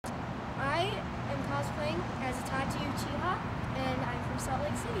Salt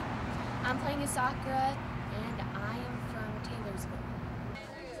Lake City. I'm playing as Sakura, and I am from Taylorsville.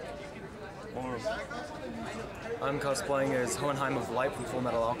 Orem. I'm cosplaying as Hohenheim of Light from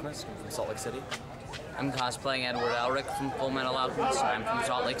Fullmetal Alchemist from Salt Lake City. I'm cosplaying Edward Elric from Fullmetal Alchemist. I'm from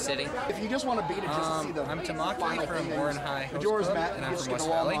Salt Lake City. If you just want to beat it just to see the I'm Tamaki from Orem High Host yours, Club, Matt, and I'm just from get West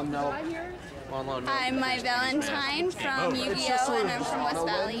the Valley. I'm my Valentine from Yu-Gi-Oh! And I'm from West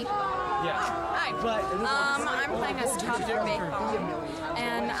Valley. Hi. I'm playing as Top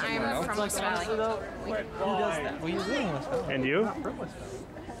and I'm from West Valley. Who does that? Well, you're in West Valley. And you?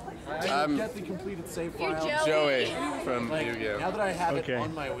 Get the completed save file. Joey from Yu-Gi-Oh! Now that I have Okay. it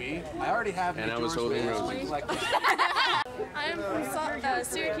on my Wii, I already have And I was holding Rosie. I'm from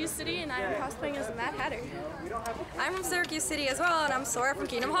Syracuse City, and I'm cosplaying as Mad Hatter. I'm from Syracuse City as well, and I'm Sora from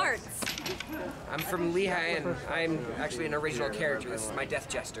Kingdom Hearts. I'm from Lehi, and I'm actually an original character. This is my Death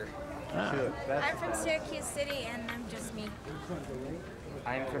Jester. I'm from Syracuse City, and I'm just me.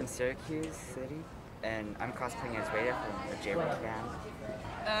 I'm from Syracuse City, and I'm cosplaying as Rita from the J-Rock band.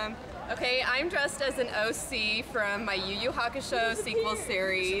 Okay, I'm dressed as an OC from my Yu Yu Hakusho sequel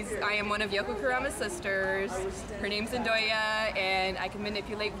series. I am one of Yoko Kurama's sisters. Her name's Indoya, and I can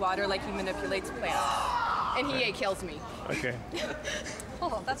manipulate water like he manipulates plants. And he kills me. Okay.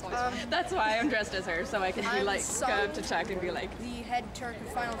 Oh, that's why. That's why I'm dressed as her, so I can be like, go up to Chuck and be like, the head Turk of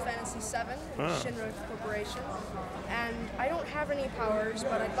Final Fantasy VII, Shinra Corporation, and I don't have any powers,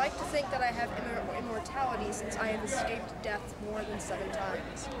 but I'd like to think that I have immortality since I have escaped death more than 7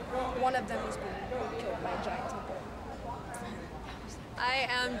 times. One of them has been killed by a giant temple. I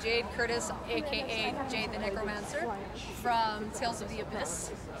am Jade Curtis, aka Jade the Necromancer, from Tales of the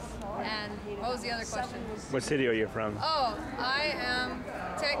Abyss. And what was the other question? What city are you from? Oh, I am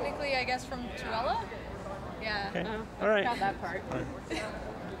technically, I guess, from Tooele? Yeah. Okay. All right. Got that part.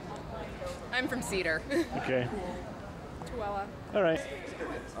 I'm from Cedar. Okay. Tooele. All right.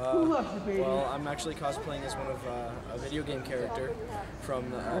 Well, I'm actually cosplaying as one of a video game character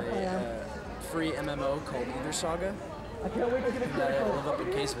from a free MMO called Either Saga. I can't wait to get I live up in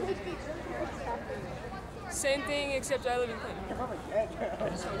Caseville. Same thing, except I live in Clinton.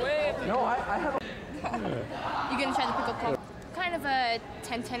 You gonna try the pickled pop? Kind of a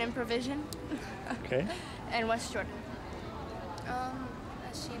 10-10 improvisation. Okay. And West Jordan.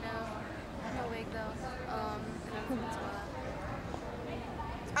 As you know, no wig though. And I'm from Tooele.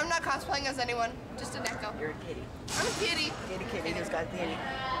 I'm not cosplaying as anyone, just a Neko. You're a kitty. I'm a kitty. Kitty who's got kitty.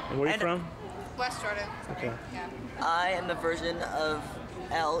 And where are you from? West Jordan. Okay. Yeah. I am the version of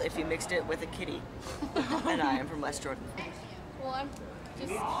Elle if you mixed it with a kitty. And I am from West Jordan. Well, I'm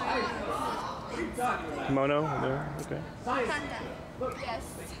just Kimono? No? Okay. yes.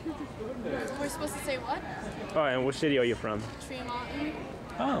 We're supposed to say what? Oh, and what city are you from? Tremonton.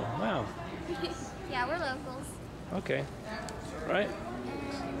 Oh, wow. Yeah, we're locals. Okay. Right.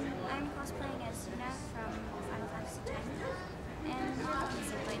 I'm cosplaying as Suna from Final Fantasy X. And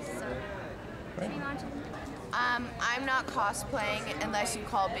so Tremonton. I'm not cosplaying unless you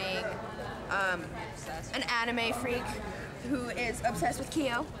call being an anime freak who is obsessed with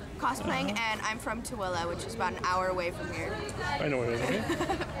Kyo cosplaying, and I'm from Tooele, which is about an hour away from here. I know where it is. Okay.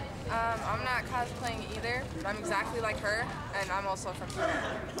 I'm not cosplaying either, but I'm exactly like her, and I'm also from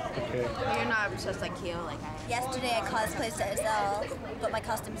Tooele. Okay. You're not obsessed like Kyo like I am. Yesterday I cosplayed as Elle, but my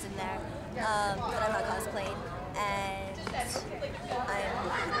costume's in there. But I'm not cosplaying. And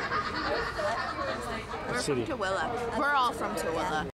We're City. from Tooele. We're all from Tooele.